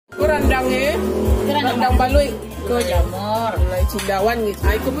rendangnya, rendang baluik ke jamur, gulai cendawan gitu.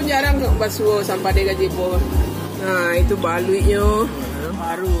 Nah, itu pun jarang ke basuh sampai dia gajeboh. Nah, itu baluiknya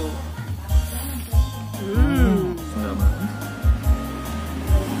baru.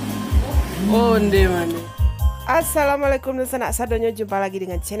 Onde mana. Assalamualaikum dan sanak sadonyo, jumpa lagi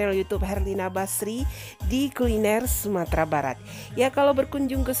dengan channel YouTube Herlina Basri di kuliner Sumatera Barat. Ya, kalau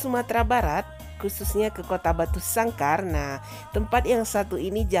berkunjung ke Sumatera Barat, khususnya ke kota Batusangkar, nah tempat yang satu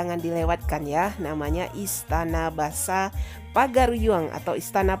ini jangan dilewatkan ya, namanya Istana Pagaruyung atau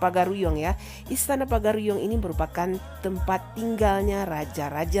Istana Pagaruyung ya. Istana Pagaruyung ini merupakan tempat tinggalnya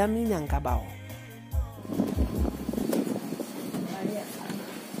raja-raja Minangkabau.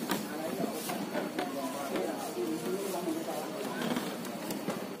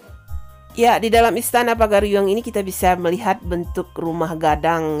 Ya, di dalam Istana Pagaruyung ini kita bisa melihat bentuk rumah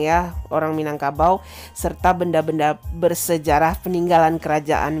gadang ya orang Minangkabau, serta benda-benda bersejarah peninggalan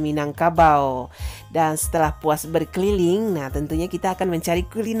kerajaan Minangkabau. Dan setelah puas berkeliling, nah tentunya kita akan mencari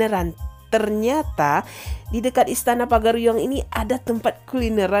kulineran. Ternyata di dekat Istana Pagaruyung ini ada tempat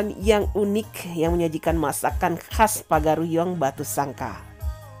kulineran yang unik yang menyajikan masakan khas Pagaruyung Batusangkar.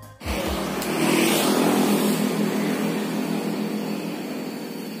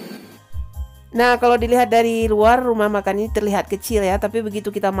 Nah, kalau dilihat dari luar, rumah makan ini terlihat kecil ya, tapi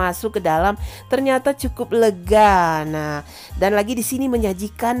begitu kita masuk ke dalam ternyata cukup lega. Nah, dan lagi di sini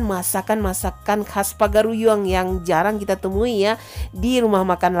menyajikan masakan-masakan khas Pagaruyung yang jarang kita temui ya di rumah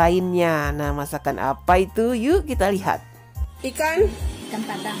makan lainnya. Nah, masakan apa itu? Yuk kita lihat. Ikan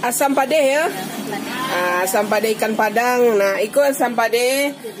Padang. Asam padeh ya. Asam padeh ikan Padang. Nah, iko asam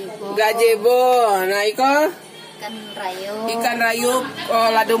padeh gajeboh. Nah, iko ikan rayuk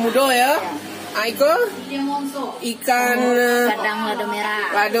lado mudo ya. Aiko ikan Padang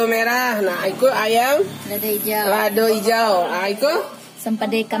lado merah. Nah, aiko ayam lado hijau. Aiko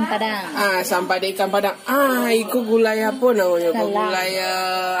sampai ikan Padang. Sampai ikan Padang. Aiko gulai apa namanya? Gulai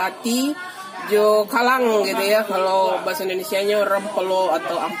ati jo kalang gitu ya. Kalau bahasa Indonesianya rempelo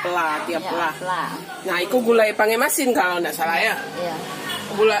atau ampela, tiaplah. Nah, aiko gulai pangemasin kalau enggak salah ya. Iya.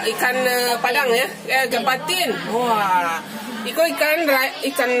 Gulai ikan Padang ya. Kepatin. Wah. Iko ikan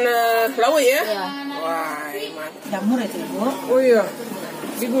laut ya? Iya. Wah, mantap. Jamur itu, Bu. Oh iya.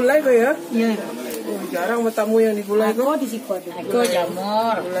 Digulai kok ya? Iya. Oh, jarang bertamu yang digulai kok. Di situ ada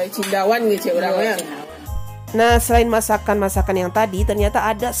jamur. Gulai cendawan gitu orang ya. Nah, selain masakan-masakan yang tadi, ternyata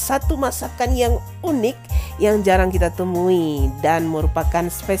ada satu masakan yang unik yang jarang kita temui dan merupakan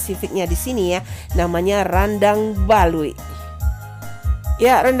spesifiknya di sini ya, namanya rendang baluik.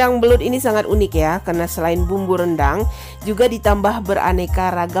 Ya, rendang belut ini sangat unik ya, karena selain bumbu rendang, juga ditambah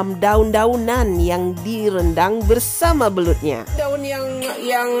beraneka ragam daun-daunan yang direndang bersama belutnya. Daun yang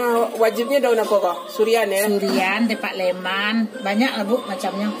wajibnya daun apa kok? Surian ya? Surian, tepat leman, banyak lah Bu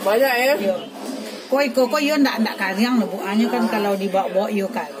macamnya. Banyak ya? Iya. Kok yo ndak karyang lah Bu, hanya kan kalau dibawa-bawa yo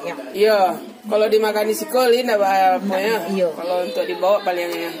karyang. Iya, kalau dimakan di sekolah apa ya? Iya. Kalau untuk dibawa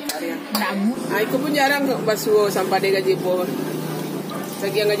paling ya karyang. Namun, Itu pun jarang kok basuh sampai dia gajeboh.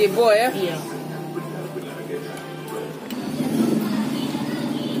 Bagian gajeboh ya? Iya.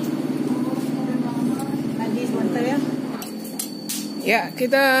 Ya,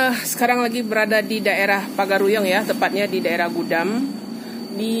 kita sekarang lagi berada di daerah Pagaruyung ya, tepatnya di daerah Gudam,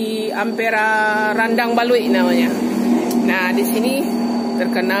 di Ampera Randang Baluik namanya. Nah, di sini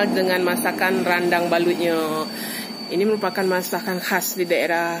terkenal dengan masakan Rendang Belutnya. Ini merupakan masakan khas di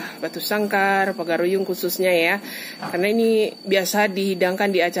daerah Batusangkar, Pagaruyung khususnya ya. Karena ini biasa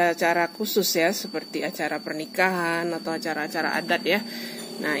dihidangkan di acara-acara khusus ya, seperti acara pernikahan atau acara-acara adat ya.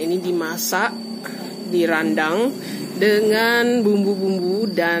 Nah, ini dimasak, dirandang dengan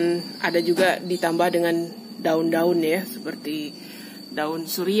bumbu-bumbu dan ada juga ditambah dengan daun-daun ya, seperti daun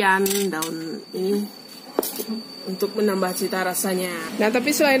surian, daun ini untuk menambah cita rasanya. Nah, tapi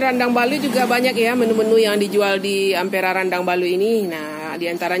selain rendang balu juga banyak ya menu-menu yang dijual di Ampera Randang Baluik ini. Nah,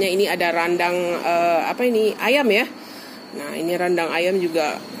 diantaranya ini ada rendang ayam ya. Nah, ini rendang ayam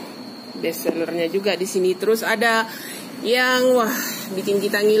juga best sellernya juga di sini. Terus ada yang bikin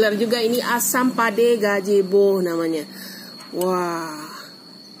kita ngiler juga, ini asam padeh gajeboh namanya. Wah,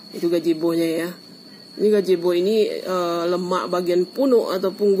 itu gajebohnya ya. Ini gajeboh ini lemak bagian punuk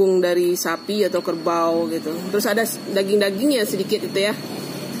atau punggung dari sapi atau kerbau gitu. Terus ada daging-dagingnya sedikit itu ya.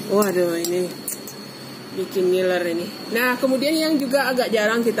 Waduh, ini bikin ngiler ini. Nah, kemudian yang juga agak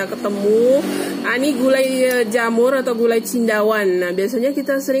jarang kita ketemu, ini gulai jamur atau gulai cendawan. Nah, biasanya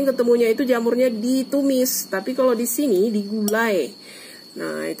kita sering ketemunya itu jamurnya ditumis, tapi kalau di sini digulai.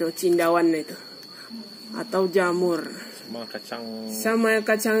 Nah, itu cendawan itu atau jamur. Sama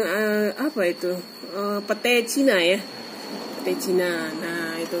kacang apa itu? Pete Cina ya. Pete Cina.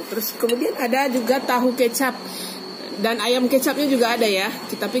 Nah, itu gitu. Terus kemudian ada juga tahu kecap dan ayam kecapnya juga ada ya.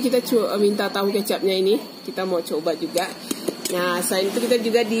 Tapi kita minta tahu kecapnya ini, kita mau coba juga. Nah, selain itu kita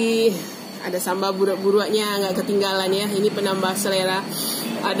juga ada sambal burak-buraknya, nggak ketinggalan ya. Ini penambah selera.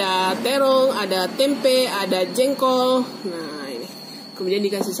 Ada terong, ada tempe, ada jengkol. Nah ini, kemudian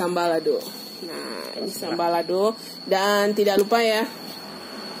dikasih sambalado. Nah ini sambalado. Dan tidak lupa ya,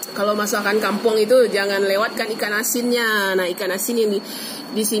 kalau masakan kampung itu jangan lewatkan ikan asinnya. Nah ikan asin yang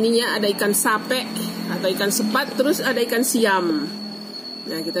di sininya ada ikan sape atau ikan sepat, terus ada ikan siam.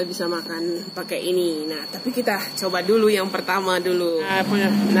 Nah kita bisa makan pakai ini. Nah tapi kita coba dulu yang pertama dulu.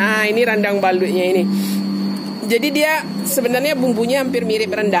 Nah ini rendang balutnya ini. Jadi dia sebenarnya bumbunya hampir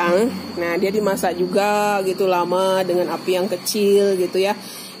mirip rendang. Nah dia dimasak juga gitu lama dengan api yang kecil gitu ya.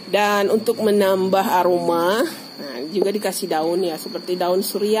 Dan untuk menambah aroma, nah juga dikasih daun ya, seperti daun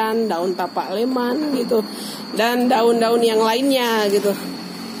surian, daun tapak leman gitu, dan daun-daun yang lainnya gitu.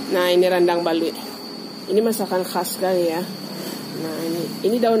 Nah ini rendang baluik. Ini masakan khas sekali ya. Nah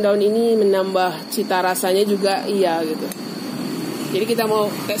ini daun-daun ini menambah cita rasanya juga iya gitu. Jadi kita mau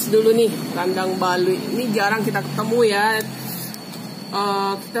tes dulu nih rendang baluik. Ini jarang kita ketemu ya.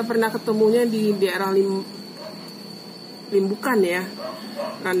 Kita pernah ketemunya di daerah Limbukan ya.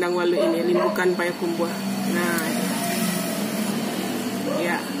 Rendang baluik ini Limbukan Payakumbuh. Nah,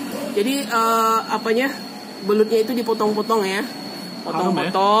 ya. Jadi belutnya itu dipotong-potong ya.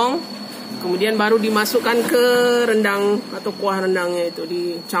 Potong-potong. Kemudian baru dimasukkan ke rendang atau kuah rendangnya itu,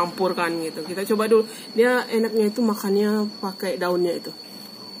 dicampurkan gitu. Kita coba dulu. Dia enaknya itu makannya pakai daunnya itu.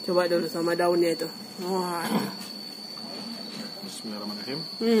 Coba dulu sama daunnya itu. Wah. Bismillahirrahmanirrahim.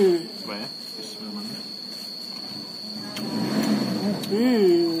 Coba ya. Bismillahirrahmanirrahim.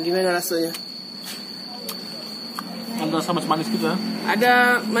 Gimana rasanya? Ada sama manis gitu ya?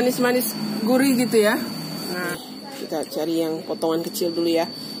 Ada manis-manis gurih gitu ya. Nah, kita cari yang potongan kecil dulu ya.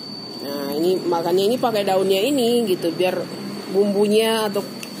 Nah ini makannya ini pakai daunnya ini gitu, biar bumbunya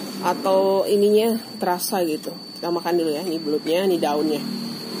atau ininya terasa gitu. Kita makan dulu ya. Ini belutnya, ini daunnya.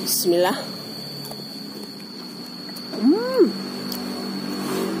 Bismillah.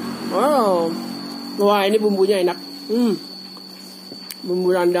 Wow. Wah ini bumbunya enak.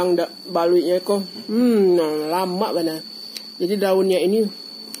 Bumbu rendang baluiknya kok. Lama benar. Jadi daunnya ini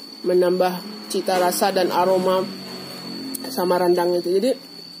menambah cita rasa dan aroma sama rendang itu. Jadi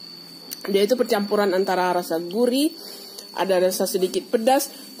dia itu percampuran antara rasa gurih, ada rasa sedikit pedas,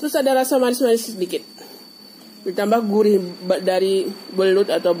 terus ada rasa manis-manis sedikit. Ditambah gurih dari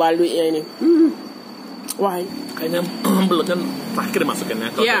belut atau baluiknya ini. Wah, kayaknya belutnya terakhir masukinnya.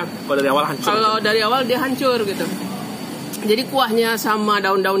 Kalau dari awal hancur. Kalau dari awal dia hancur gitu. Jadi kuahnya sama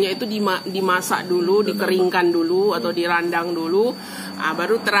daun-daunnya itu dimasak dulu, dikeringkan dulu atau dirandang dulu,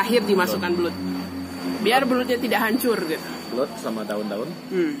 baru terakhir dimasukkan belut. Biar belutnya tidak hancur gitu. Belut sama daun-daun.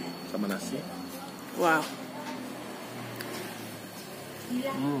 Sama nasi. Wow.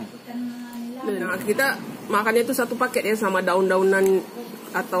 Nah, kita makannya itu satu paket ya sama daun-daunan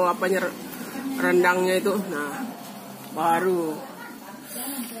atau apanya rendangnya itu. Nah, baru.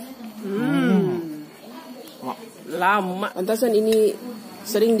 Lama. Pantasan ini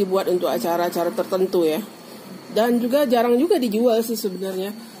sering dibuat untuk acara-acara tertentu ya. Dan juga jarang juga dijual sih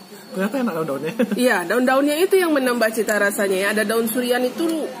sebenarnya. Kenapa enak daun-daunnya? Iya, daun-daunnya itu yang menambah cita rasanya ya. Ada daun surian itu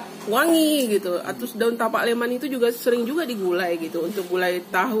wangi gitu. Atau daun tapak leman itu juga sering juga digulai gitu, untuk gulai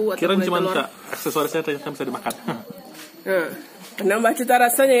tahu atau Kirain gulai cuma telur. aksesorisnya ternyata bisa dimakan. Nah, menambah cita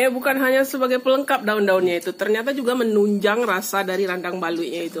rasanya ya, bukan hanya sebagai pelengkap daun-daunnya itu, ternyata juga menunjang rasa dari rendang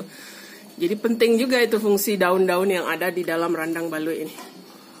baluiknya itu. Jadi penting juga itu fungsi daun-daun yang ada di dalam rendang baluik ini.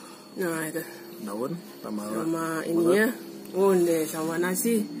 Nah itu. Daun sama ininya, onde sama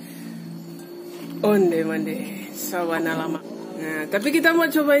nasi. Onde mande sawana lama. Nah, tapi kita mau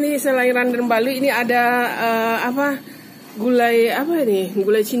coba ini selain rendang baluik ini ada gulai apa ini?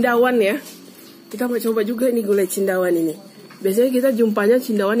 Gulai cendawan ya. Kita mau coba juga ini gulai cendawan ini. Biasanya kita jumpanya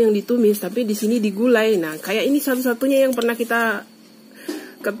cendawan yang ditumis, tapi di sini digulai. Nah, kayak ini satu-satunya yang pernah kita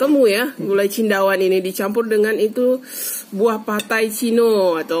ketemu ya, gulai cendawan ini dicampur dengan itu buah patai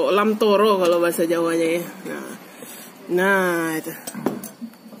cino atau lam toro kalau bahasa Jawanya ya. Nah itu.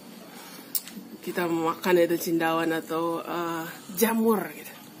 Kita makan itu cendawan atau jamur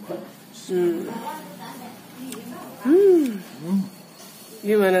gitu.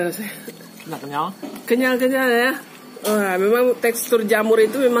 Gimana rasanya? Kenyal. Kenyal ya. Memang tekstur jamur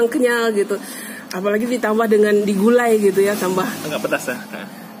itu memang kenyal gitu. Apalagi ditambah dengan digulai gitu ya, tambah. Agak pedas ya.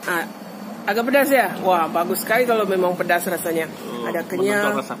 Agak pedas ya. Wah bagus sekali kalau memang pedas rasanya. Ada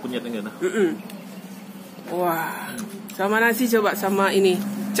kenyal. Rasa kunyitnya gitu. Wah. Sama nasi coba, sama ini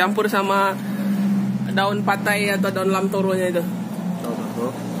campur sama daun patai atau daun lam toronya itu.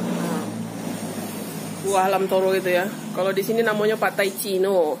 Buah lam toro gitu ya. Kalau di sini namanya patai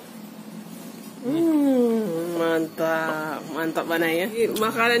cino. Mantap, mantap mana ya.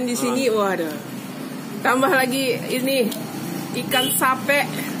 Makanan di sini, waduh. Tambah lagi ini ikan sape.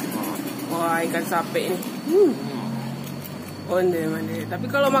 Wah, ikan sape ini. Onde mande. Tapi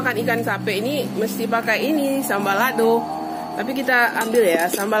kalau makan ikan sape ini mesti pakai ini sambalado. Tapi kita ambil ya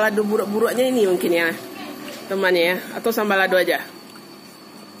sambalado buruk-buruknya ini mungkin ya, temannya ya. Atau sambalado aja.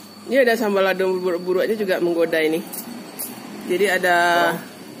 Ini ada sambalado buruk-buruknya juga menggoda ini. Jadi ada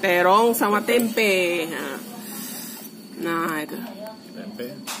terong sama tempe. Nah itu. Tempe.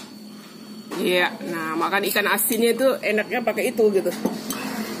 Iya. Nah makan ikan asinnya itu enaknya pakai itu gitu.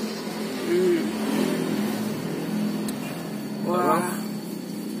 Wah.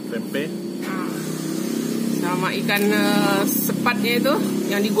 Tempe. Sama ikan sepatnya itu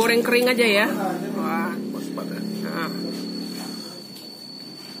yang digoreng kering aja ya. Wah. Sepat ya.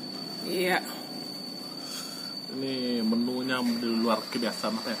 Iya. Ini menunya di luar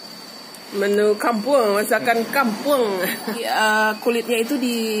kebiasaan apa ya? Menu kampung, masakan kampung. Kulitnya itu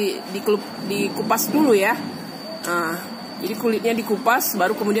dikupas dulu ya. Jadi kulitnya dikupas,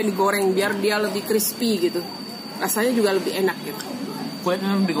 baru kemudian digoreng biar dia lebih crispy gitu. Rasanya juga lebih enak gitu.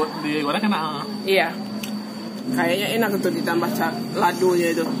 Kulitnya digoreng enak. Iya. Kayaknya enak tuh ditambah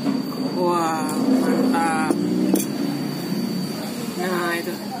ladonya itu. Wah, mantap. Nah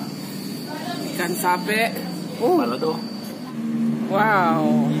itu ikan sape. Sambalado.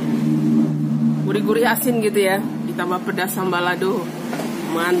 Wow. Gurih-gurih asin gitu ya, ditambah pedas sambalado.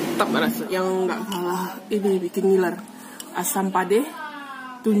 Mantap rasanya. Yang nggak kalah ini bikin ngiler. Asam padeh,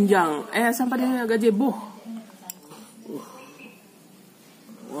 tunjang. Asam padehnya gajeboh.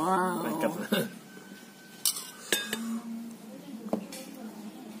 Wow.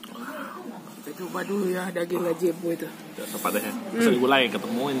 Kita coba dulu ya daging gajeboh itu. Asam padehnya. Bisa gulai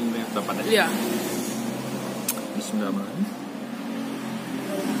ketemuin nih asam padeh. Iya. Bismillahirrahmanirrahim.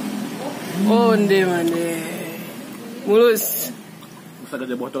 Onde mande. Mulus. Bisa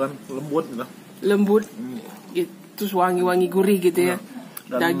gajeboh itu kan lembut gitu. Lembut. Gitu wangi-wangi gurih gitu ya.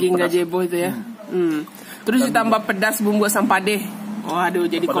 Daging gajeboh itu ya. Terus ditambah pedas bumbu asam padeh. Waduh,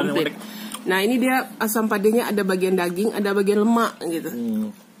 jadi komplit. Nah, ini dia asam padehnya ada bagian daging, ada bagian lemak gitu.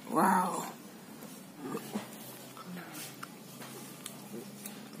 Wow.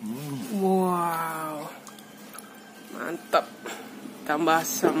 Wow. Mantap. Tambah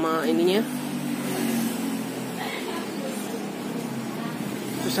sama ininya.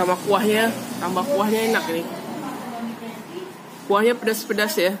 Terus sama kuahnya, tambah kuahnya enak ini. Kuahnya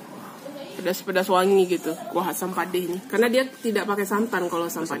pedas-pedas ya. Pedas-pedas wangi gitu, kuah asam padeh ini. Karena dia tidak pakai santan kalau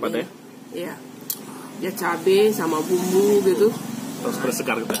asam padeh. Iya. Dia cabai sama bumbu gitu. Terus pedas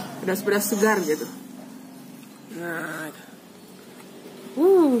segar gitu. Pedas-pedas segar gitu. Nah.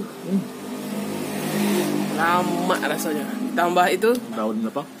 Lama rasanya. Tambah itu daun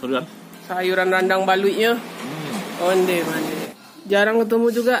apa? Sayuran. Sayuran rendang baluiknya. Onde mande. Jarang ketemu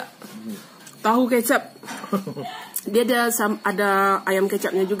juga tahu kecap. Dia ada ayam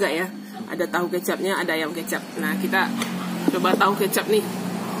kecapnya juga ya. Ada tahu kecapnya, ada ayam kecap. Nah, kita coba tahu kecap nih.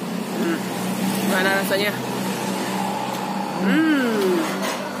 Mana rasanya?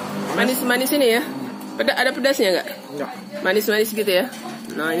 Manis-manis ini ya. Ada pedasnya nggak? Enggak. Manis-manis gitu ya.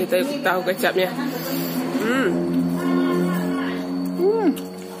 Nah, ini tahu kecapnya.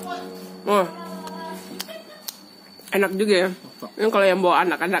 Oh, enak juga ya. Ini kalau yang bawa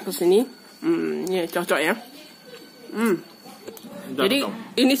anak-anak ke sini, ini cocok ya. Jadi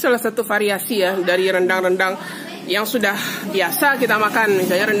ini salah satu variasi ya dari rendang-rendang yang sudah biasa kita makan.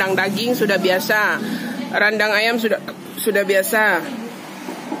 Misalnya rendang daging sudah biasa, rendang ayam sudah biasa,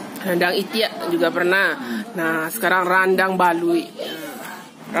 rendang itiak juga pernah. Nah, sekarang rendang baluik.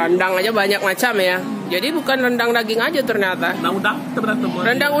 Rendang aja banyak macam ya. Jadi bukan rendang daging aja ternyata.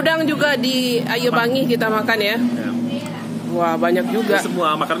 Rendang udang juga di Ayu Bangi kita makan ya. Wah, banyak juga. Jadi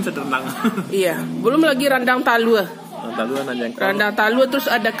semua makanan bisa rendang. Iya, belum lagi rendang talua. Rendang talua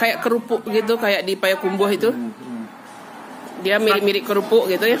terus ada kayak kerupuk gitu, kayak di Payakumbuh itu. Dia mirip-mirip kerupuk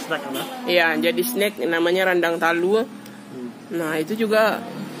gitu ya. Iya, jadi snack namanya rendang talua. Nah, itu juga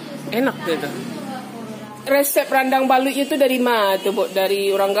enak gitu. Resep rendang baluik itu dari mana tuh, Bu?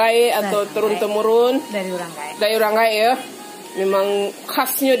 Dari orang gae atau turun temurun? Dari orang gae. Dari orang gae ya. Memang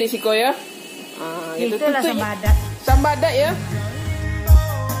khasnya di Siko ya. Itu lah sambadat. Sambadat ya.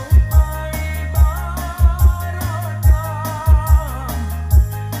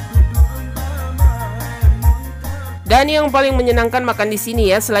 Dan yang paling menyenangkan makan di sini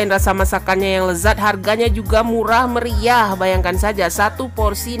ya, selain rasa masakannya yang lezat, harganya juga murah meriah. Bayangkan saja, satu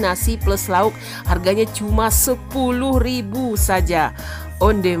porsi nasi plus lauk harganya cuma 10.000 saja.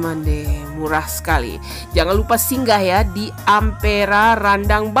 onde-mande, murah sekali. Jangan lupa singgah ya di Ampera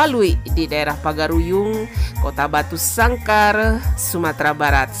Randang Baluik di daerah Pagaruyung, Kota Batusangkar, Sumatera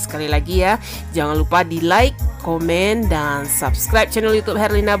Barat. Sekali lagi ya, jangan lupa di like, komen, dan subscribe channel YouTube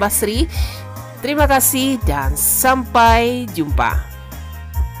Herlina Basri. Terima kasih dan sampai jumpa.